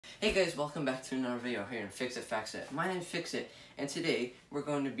Hey guys, welcome back to another video here in Fix-It Fax-It. My name's Fix-It, and today we're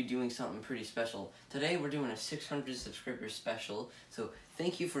going to be doing something pretty special. Today we're doing a 600 subscribers special, so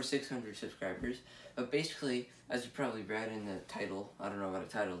thank you for 600 subscribers. But basically, as you probably read in the title, I don't know what I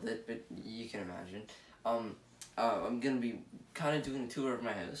titled it, but you can imagine, I'm going to be kind of doing a tour of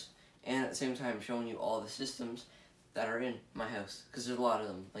my house, and at the same time showing you all the systems that are in my house, because there's a lot of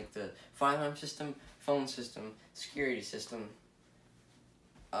them, like the fire alarm system, phone system, security system,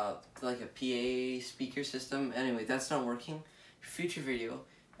 like a PA speaker system. Anyway, that's not working. Future video,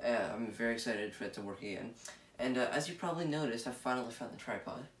 I'm very excited for it to work again. And as you probably noticed, I finally found the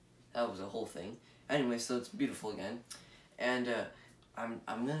tripod. That was a whole thing. Anyway, so it's beautiful again. And I'm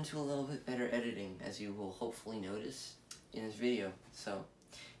gonna do a little bit better editing, as you will hopefully notice in this video. So,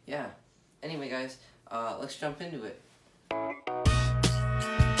 yeah. Anyway, guys, let's jump into it.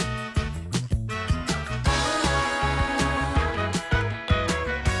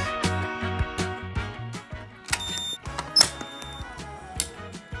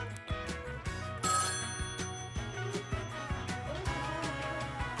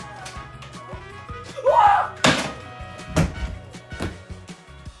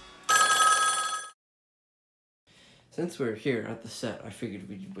 Since we're here at the set, I figured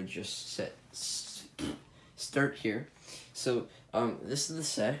we would just start here. So, this is the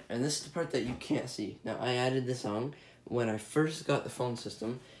set, and this is the part that you can't see. Now, I added this on when I first got the phone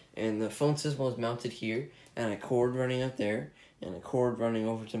system, and the phone system was mounted here, and a cord running up there, and a cord running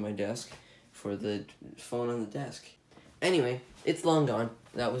over to my desk for the phone on the desk. Anyway, it's long gone.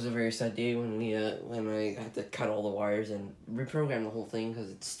 That was a very sad day when I had to cut all the wires and reprogram the whole thing,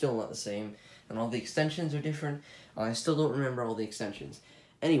 because it's still not the same, and all the extensions are different. I still don't remember all the extensions.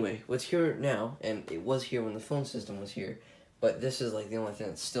 Anyway, what's here now, and it was here when the phone system was here, but this is like the only thing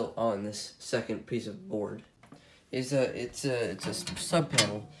that's still on this second piece of board, is it's a sub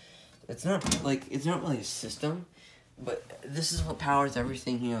panel. It's not really a system, but this is what powers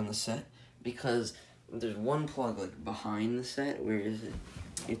everything here on the set, because there's one plug like behind the set. Where is it?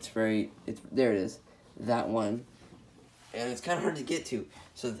 There it is, that one, and it's kind of hard to get to.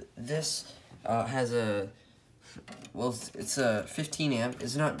 So this has a, well, it's a 15 amp.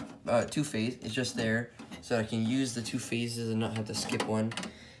 It's not two-phase. It's just there so I can use the two phases and not have to skip one.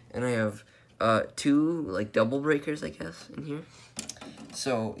 And I have two like double breakers, I guess, in here.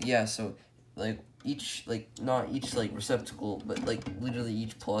 So yeah, so like not each like receptacle, but like literally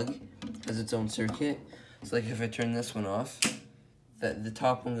each plug has its own circuit. So like if I turn this one off, the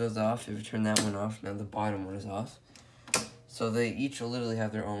top one goes off. If I turn that one off, now the bottom one is off. So they each will literally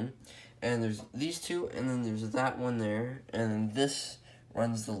have their own. And there's these two, and then there's that one there, and then this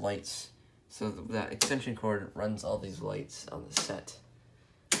runs the lights. So that extension cord runs all these lights on the set.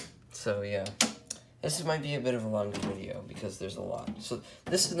 So yeah, this might be a bit of a longer video because there's a lot. So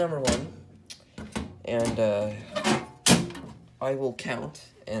this is number one, and I will count,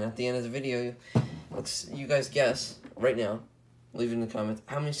 and at the end of the video, you guys guess right now, leave it in the comments,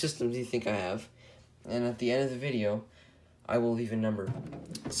 how many systems do you think I have, and at the end of the video, I will leave a number.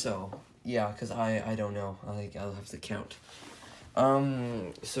 So yeah, because I don't know. I'll have to count.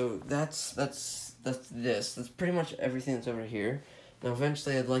 So that's this. That's pretty much everything that's over here. Now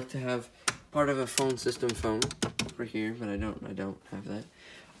eventually I'd like to have part of a phone system over here, but I don't have that.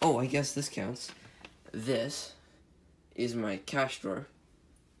 Oh, I guess this counts. This is my cash drawer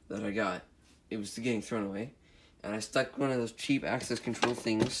that I got. It was getting thrown away, and I stuck one of those cheap access control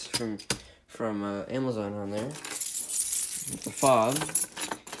things from Amazon on there. It's a fob.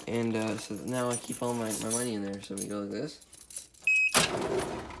 And so now I keep all my money in there. So we go like this.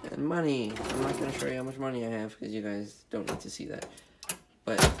 And money. I'm not going to show you how much money I have because you guys don't need to see that.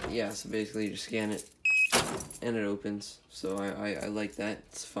 But yeah, so basically you just scan it and it opens. So I like that.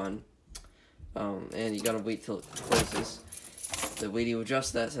 It's fun. And you got to wait till it closes. The way to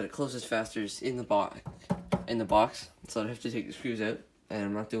adjust that so that it closes faster is in the box. So I have to take the screws out. And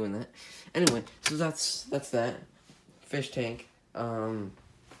I'm not doing that. Anyway, so that's that. Fish tank.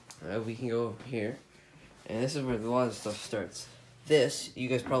 We can go over here, and this is where a lot of stuff starts. This, you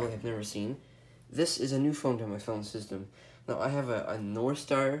guys probably have never seen. This is a new phone to my phone system. Now, I have a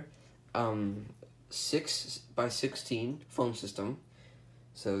Northstar 6x16 phone system,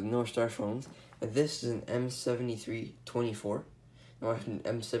 so Northstar phones, and this is an M7324. Now, I have an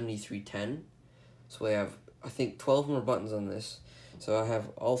M7310, so I have, I think, 12 more buttons on this. So I have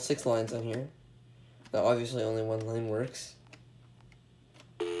all 6 lines on here. Now, obviously, only one line works.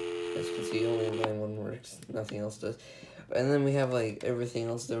 As you can see, only one works. Nothing else does. And then we have like everything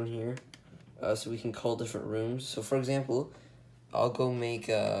else down here, so we can call different rooms. So for example, I'll go make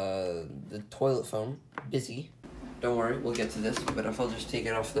the toilet phone busy, don't worry, we'll get to this, but if I'll just take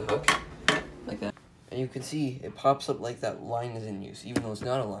it off the hook, like that. And you can see it pops up like that line is in use, even though it's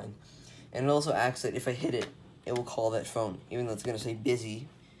not a line. And it also acts that if I hit it, it will call that phone, even though it's going to say busy,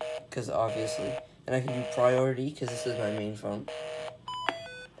 because obviously. And I can do priority, because this is my main phone.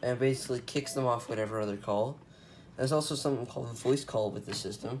 And it basically kicks them off whatever other call. There's also something called a voice call with the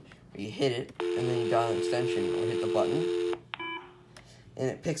system, where you hit it, and then you dial an extension, or hit the button, and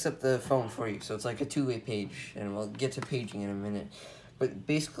it picks up the phone for you. So it's like a two-way page, and we'll get to paging in a minute. But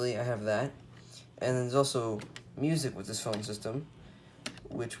basically, I have that. And then there's also music with this phone system,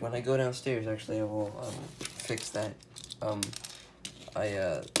 which when I go downstairs, actually, I will fix that.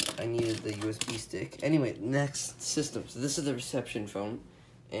 I needed the USB stick. Anyway, next system. So this is the reception phone,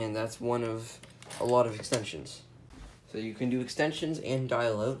 and that's one of a lot of extensions. So you can do extensions and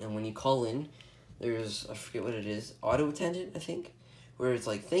dial out, and when you call in, there's, I forget what it is, auto attendant, I think, where it's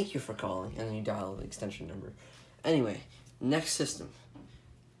like, thank you for calling, and then you dial the extension number. Anyway, next system,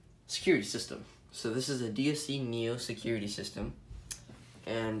 security system. So this is a DSC Neo security system,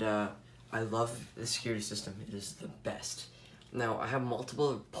 and I love the security system. It is the best. Now, I have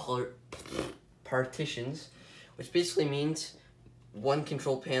multiple partitions, which basically means one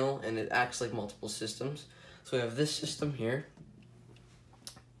control panel, and it acts like multiple systems. So we have this system here,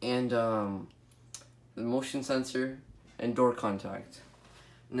 and the motion sensor, and door contact.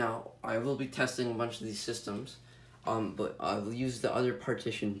 Now, I will be testing a bunch of these systems, but I'll use the other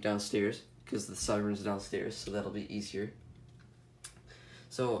partition downstairs, because the siren's downstairs, so that'll be easier.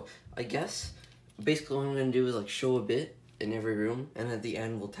 So, I guess, basically what I'm going to do is like show a bit in every room, and at the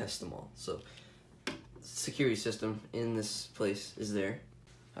end we'll test them all. So, security system in this place is there.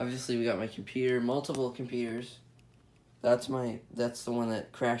 Obviously we got my computer, multiple computers. That's the one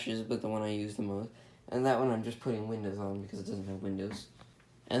that crashes, but the one I use the most. And that one I'm just putting Windows on because it doesn't have Windows.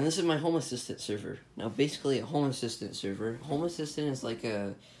 And this is my Home Assistant server. Now basically a Home Assistant server. Home Assistant is like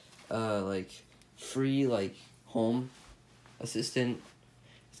a free home assistant.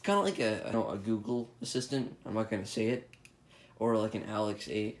 It's kind of like a Google Assistant. I'm not gonna say it, or like an Alex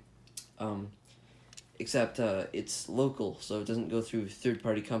 8. Except it's local, so it doesn't go through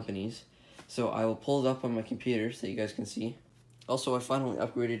third-party companies. So I will pull it up on my computer so you guys can see. Also, I finally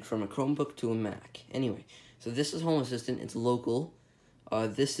upgraded from a Chromebook to a Mac. Anyway, so this is Home Assistant. It's local.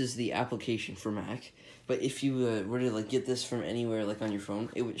 This is the application for Mac. But if you were to get this from anywhere, like on your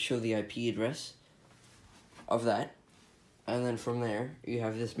phone, it would show the IP address of that. And then from there, you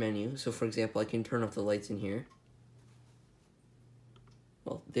have this menu. So for example, I can turn off the lights in here.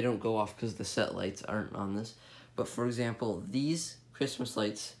 Well, they don't go off because the set lights aren't on this. But for example, these Christmas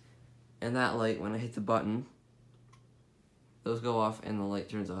lights and that light, when I hit the button, those go off and the light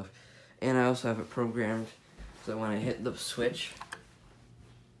turns off. And I also have it programmed so that when I hit the switch,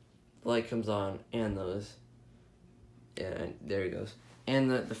 the light comes on and those. Yeah, there it goes. And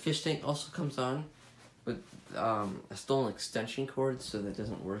the fish tank also comes on with a stolen extension cord, so that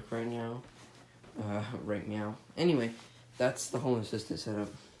doesn't work right now. Right now. Anyway, that's the Home Assistant setup.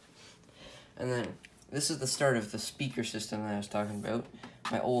 And then, this is the start of the speaker system that I was talking about.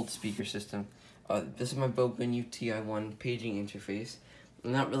 My old speaker system. This is my Bogen UTI-1 paging interface.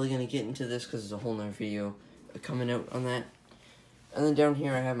 I'm not really going to get into this because there's a whole nother video coming out on that. And then down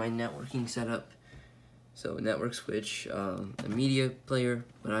here I have my networking setup. So, network switch, a media player,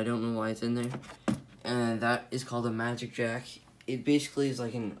 but I don't know why it's in there. And that is called a Magic Jack. It basically is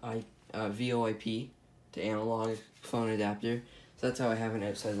like an VoIP to analog phone adapter. So that's how I have an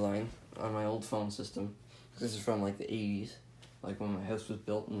outside line on my old phone system. This is from like the 80s, like when my house was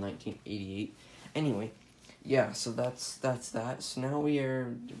built in 1988. Anyway, yeah, so that's that. So now we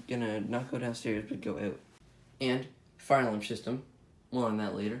are gonna not go downstairs, but go out. And fire alarm system, more on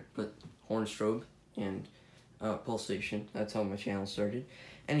that later, but horn strobe and pulsation. That's how my channel started.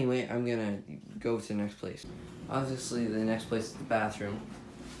 Anyway, I'm gonna go to the next place. Obviously, the next place is the bathroom.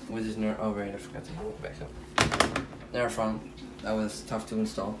 With this oh right, I forgot to hold it back up. Nerfon, that was tough to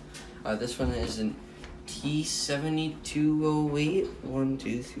install. This one is an T7208. 1,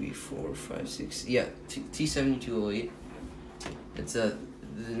 2, 3, 4, 5, 6. Yeah, T7208. It's the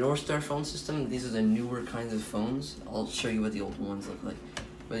Northstar phone system. These are the newer kinds of phones. I'll show you what the old ones look like.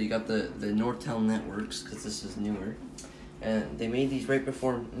 But you got the Nortel networks, because this is newer. And they made these right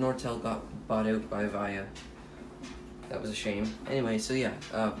before Nortel got bought out by Avaya. That was a shame. Anyway, so yeah,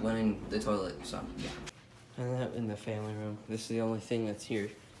 went in the toilet, so yeah. And that in the family room. This is the only thing that's here.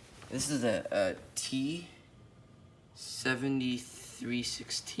 This is a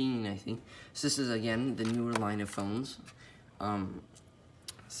T7316, I think. So this is, again, the newer line of phones.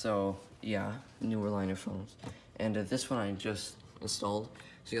 So, yeah, newer line of phones. And this one I just installed.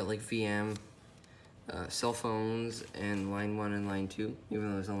 So you got like VM, cell phones and line 1 and line 2, even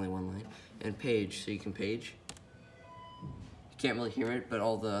though there's only one line, and page, so you can page. You can't really hear it, but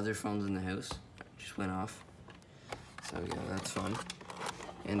all the other phones in the house just went off. So yeah, that's fun.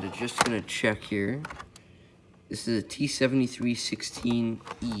 And I'm just gonna check here. This is a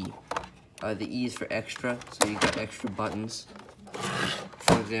T7316E. The E is for extra, so you got extra buttons.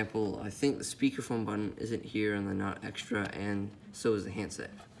 For example, I think the speakerphone button isn't here and they're not extra, and so is the handset.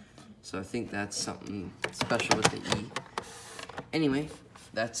 So I think that's something special with the E. Anyway,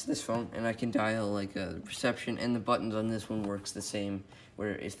 that's this phone, and I can dial like a reception, and the buttons on this one works the same,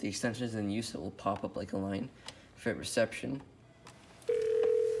 where if the extension is in use, it will pop up like a line. If at reception,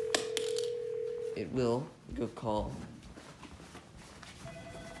 it will go call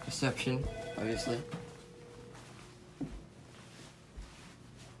reception, obviously.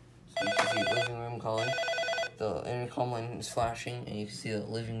 So you can see living room calling. The intercom line is flashing, and you can see the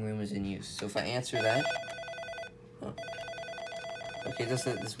living room is in use. So if I answer that, okay, that's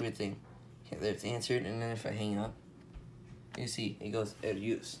this weird thing. Okay, there it's answered, and then if I hang up, you see it goes out of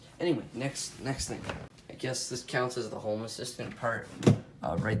use. Anyway, next thing. I guess this counts as the home assistant part.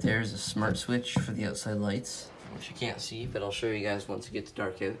 Right there is a smart switch for the outside lights, which you can't see, but I'll show you guys once it gets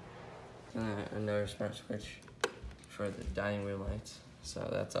dark out. Another smart switch for the dining room lights, so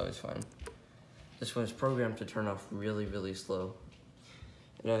that's always fun. This one's programmed to turn off really, really slow.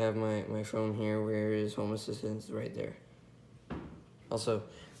 And I have my phone here, where is Home Assistant, right there. Also,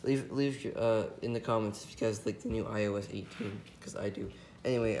 leave in the comments if you guys like the new iOS 18, because I do.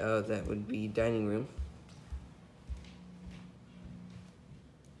 Anyway, that would be dining room.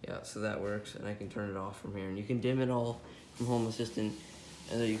 Yeah, so that works, and I can turn it off from here. And you can dim it all from Home Assistant.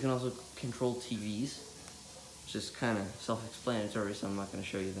 And you can also control TVs, which is kind of self-explanatory, so I'm not going to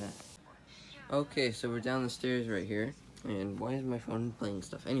show you that. Okay, so we're down the stairs right here. And why is my phone playing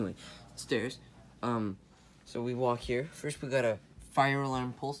stuff? Anyway, stairs. So we walk here. First, we got a fire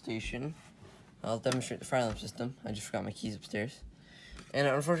alarm pull station. I'll demonstrate the fire alarm system. I just forgot my keys upstairs. And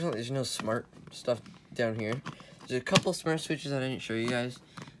unfortunately, there's no smart stuff down here. There's a couple smart switches that I didn't show you guys,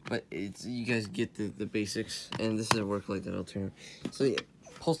 but you guys get the basics. And this is a work light that I'll turn. So yeah,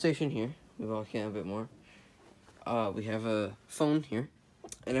 pull station here. We walk in a bit more. We have a phone here.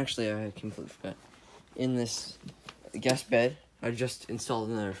 And actually, I completely forgot. In this guest bed, I just installed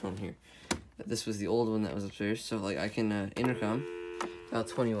another phone here. This was the old one that was upstairs. So like I can intercom, dial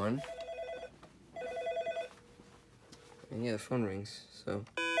 21. And yeah, the phone rings, so.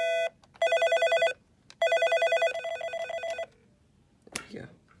 Yeah.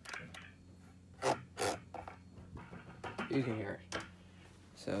 You can hear it.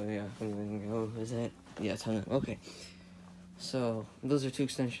 So yeah, I'm gonna go, is that? Yeah, it's hung up, okay. So, those are two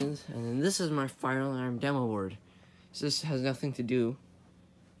extensions, and then this is my fire alarm demo board. So this has nothing to do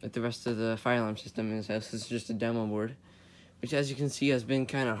with the rest of the fire alarm system in this house. It's just a demo board, which as you can see has been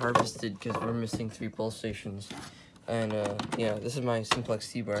kind of harvested because we're missing 3 pull stations. And yeah, this is my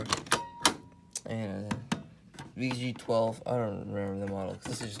Simplex T-bar, and VG12, I don't remember the model,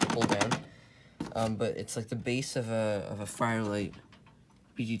 because this is just pull down. But it's like the base of a Firelight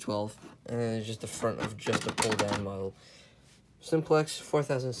VG12, and then there's just the front of just a pull down model. Simplex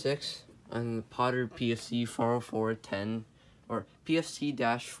 4006 and the Potter PFC 40410 or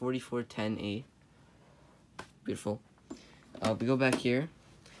PFC-4410A. Beautiful. We go back here.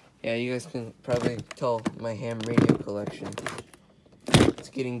 Yeah, you guys can probably tell my ham radio collection. It's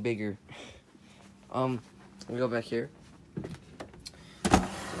getting bigger. We go back here.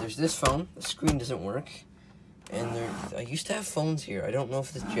 There's this phone. The screen doesn't work. And I used to have phones here. I don't know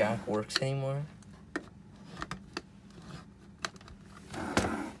if this jack works anymore.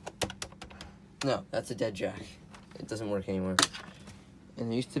 No, that's a dead jack. It doesn't work anymore. And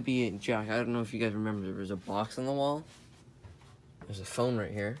there used to be a jack. I don't know if you guys remember. There was a box on the wall. There's a phone right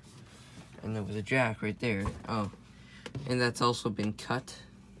here. And there was a jack right there. Oh. And that's also been cut.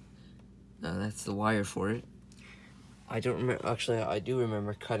 That's the wire for it. I don't remember. Actually, I do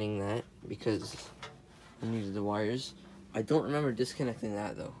remember cutting that because I needed the wires. I don't remember disconnecting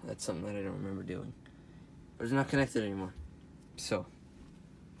that, though. That's something that I don't remember doing. But it's not connected anymore. So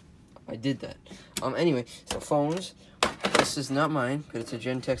I did that. Anyway, so phones. This is not mine, but it's a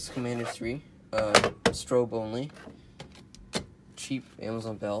Gentex Commander 3. Strobe only. Cheap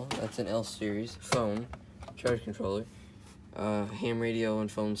Amazon Bell. That's an L series. Phone. Charge controller. Ham radio and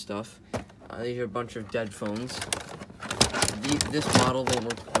phone stuff. These are a bunch of dead phones. This model won't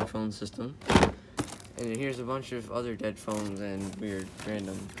work with my phone system. And here's a bunch of other dead phones and weird,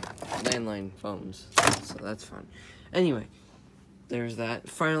 random landline phones. So that's fun. Anyway. There's that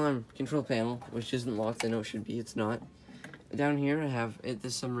fire alarm control panel, which isn't locked. I know it should be. It's not. Down here, I have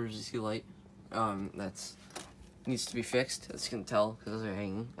this emergency light. that's needs to be fixed, as you can tell, because those are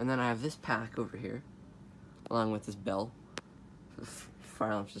hanging. And then I have this pack over here, along with this bell for the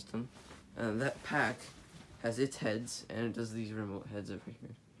fire alarm system. And that pack has its heads, and it does these remote heads over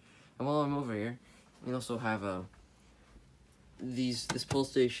here. And while I'm over here, we also have this pull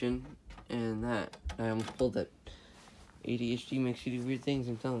station and that. I almost pulled that. ADHD makes you do weird things,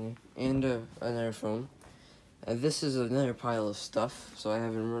 I'm telling you. And another phone. This is another pile of stuff. So I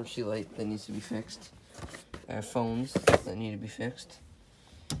have an emergency light that needs to be fixed. I have phones that need to be fixed.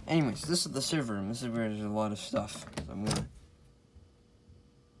 Anyways, this is the server room. This is where there's a lot of stuff. So I'm gonna...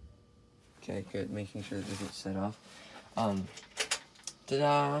 Okay, good. Making sure that it gets set off.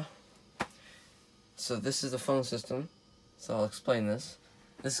 Ta-da! So this is the phone system. So I'll explain this.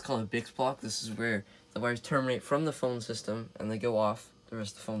 This is called a Bix block. This is where the wires terminate from the phone system and they go off the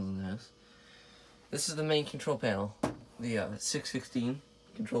rest of the phones in the house. This is the main control panel, the 616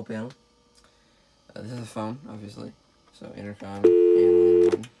 control panel. This is a phone, obviously. So intercom and line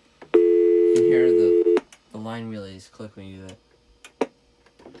 1. You can hear the line relays click when you do that.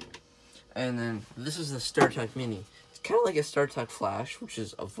 And then this is the StarTalk Mini. It's kind of like a StarTalk Flash, which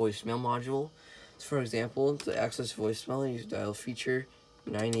is a voicemail module. So for example, to access voicemail, you dial feature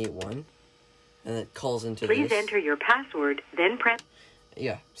 981, and it calls into this. Please enter your password, then press.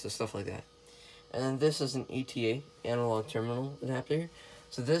 Yeah, so stuff like that. And then this is an ETA, analog terminal adapter.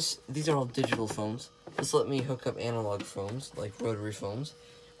 So these are all digital phones. This let me hook up analog phones, like rotary phones,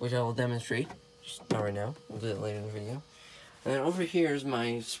 which I will demonstrate. Just not right now. We'll do it later in the video. And then over here is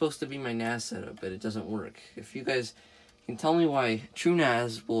supposed to be my NAS setup, but it doesn't work. If you guys can tell me why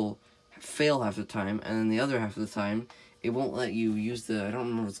TrueNAS will fail half the time, and then the other half of the time, it won't let you use I don't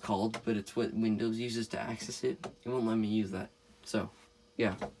remember what it's called, but it's what Windows uses to access it. It won't let me use that. So,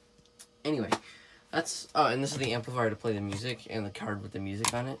 yeah. Anyway, and this is the amplifier to play the music, and the card with the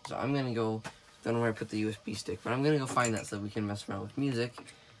music on it. So I'm gonna go, don't know where I put the USB stick, but I'm gonna go find that so that we can mess around with music,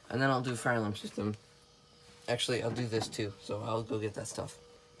 and then I'll do fire alarm system. Actually, I'll do this too, so I'll go get that stuff.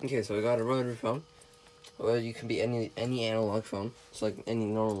 Okay, so I got a rotary phone. Well, you can be any analog phone. It's like any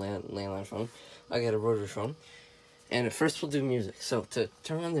normal landline phone. I got a rotary phone. And at first we'll do music. So to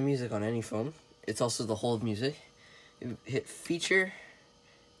turn on the music on any phone, it's also the hold music. You hit feature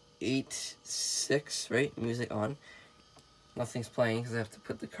 86, right? Music on. Nothing's playing because I have to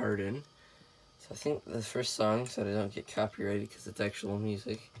put the card in. So I think the first song, so that I don't get copyrighted because it's actual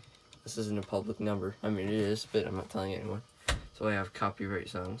music. This isn't a public number. I mean, it is, but I'm not telling anyone. So I have copyright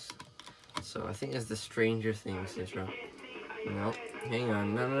songs. So I think it's the Stranger Things intro. No, hang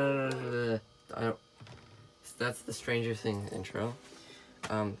on. No. I don't. That's the Stranger Things intro.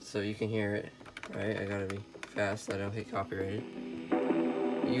 So you can hear it, right? I gotta be fast. So I don't get copyrighted.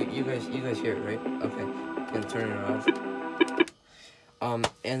 You guys hear it, right? Okay. Gonna turn it off.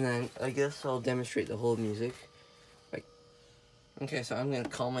 And then I guess I'll demonstrate the hold music. Okay, so I'm gonna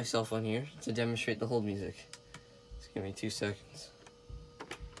call myself on here to demonstrate the hold music. Just give me 2 seconds.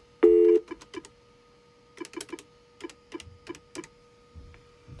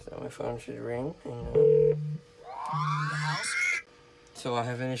 So my phone should ring. Hang on. So I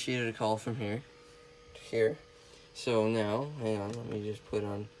have initiated a call from here to here. So now, hang on, let me just put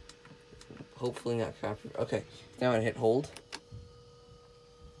on, hopefully not copyright. Okay, now I hit hold.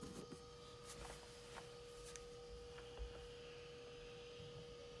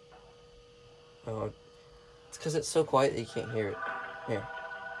 Oh, it's because it's so quiet that you can't hear it. Here.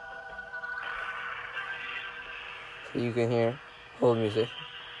 So you can hear hold music.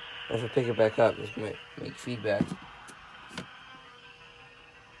 If I pick it back up, this might make feedback.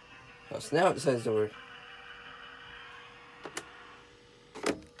 Oh, so now it says the word.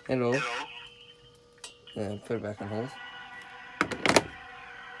 Hello. And put it back on hold.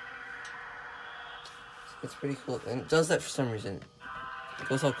 It's pretty cool. And it does that for some reason. It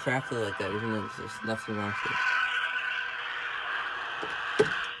goes all crackly like that, even though there's nothing wrong with it.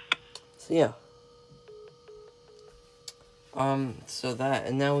 So yeah. So that,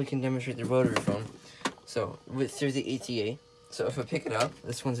 and now we can demonstrate the rotary phone. So, through the ETA. So if I pick it up,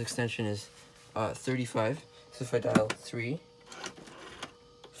 this one's extension is 35. So if I dial 3,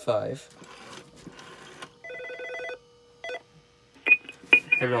 5.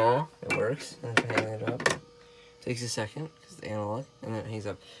 Hello, it works. And if I hang it up, takes a second, because it's analog, and then it hangs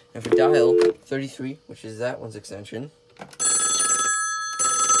up. And if I dial 33, which is that one's extension, you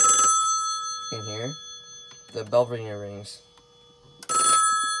can hear the bell ringer rings.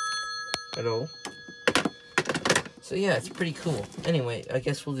 Hello. So yeah, it's pretty cool. Anyway, I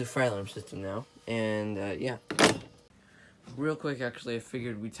guess we'll do fire alarm system now. And yeah. Real quick, actually, I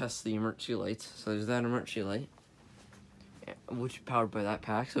figured we'd test the emergency lights. So there's that emergency light, which is powered by that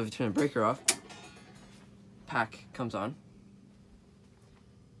pack. So if you turn the breaker off, pack comes on.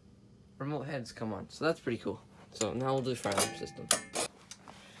 Remote heads come on, so that's pretty cool. So now we'll do fire alarm system.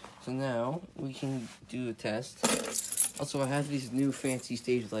 So now we can do a test. Also, I have these new fancy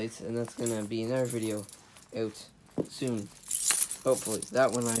stage lights, and that's gonna be another video out soon. Hopefully,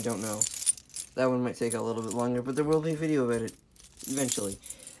 that one I don't know. That one might take a little bit longer, but there will be a video about it eventually.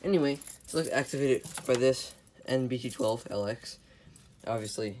 Anyway, so let's activate it by this NBT12LX.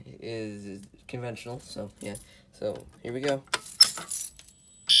 Obviously, is conventional, so yeah. So here we go.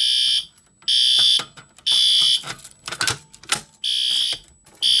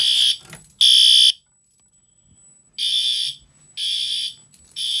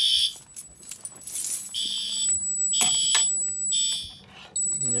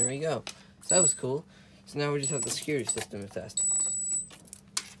 And there we go. So that was cool. So now we just have the security system to test.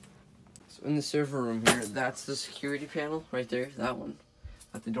 So in the server room here, that's the security panel right there, that one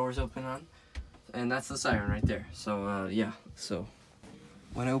that the door's open on. And that's the siren right there. So yeah, so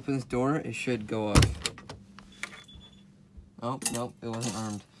when I open this door, it should go off. Oh, nope, it wasn't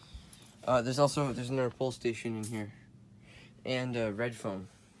armed. There's another pull station in here. And a red phone,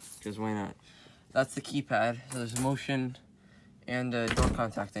 because why not? That's the keypad. So there's motion and door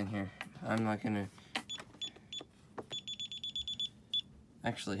contact in here. I'm not gonna...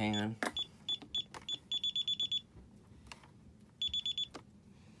 Actually, hang on.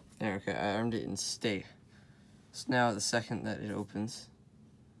 There, okay, I armed it in stay. So now the second that it opens,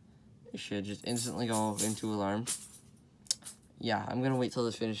 it should just instantly go into alarm. Yeah, I'm gonna wait till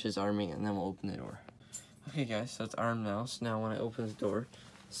this finishes arming and then we'll open the door. Okay guys, so it's armed now, so now when I open the door,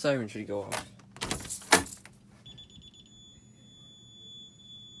 siren should go off.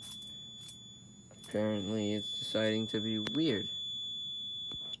 Apparently it's deciding to be weird.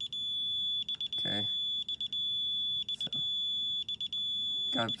 Okay. So,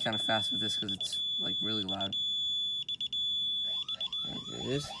 gotta be kind of fast with this because it's like really loud. There it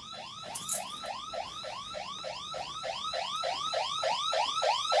is.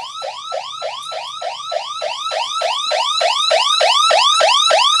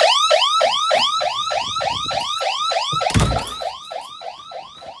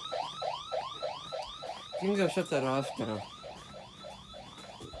 You can go shut that off now.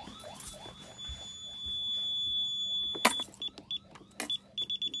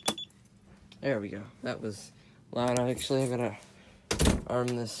 There we go. That was loud. Actually, I gotta arm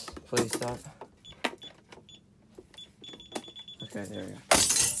this place up. Okay, there we go.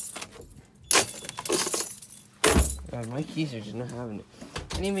 God, my keys are just not having it.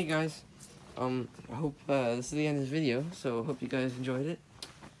 Anyway, guys, I hope this is the end of this video. So, hope you guys enjoyed it.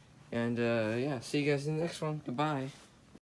 And yeah, see you guys in the next one. Goodbye.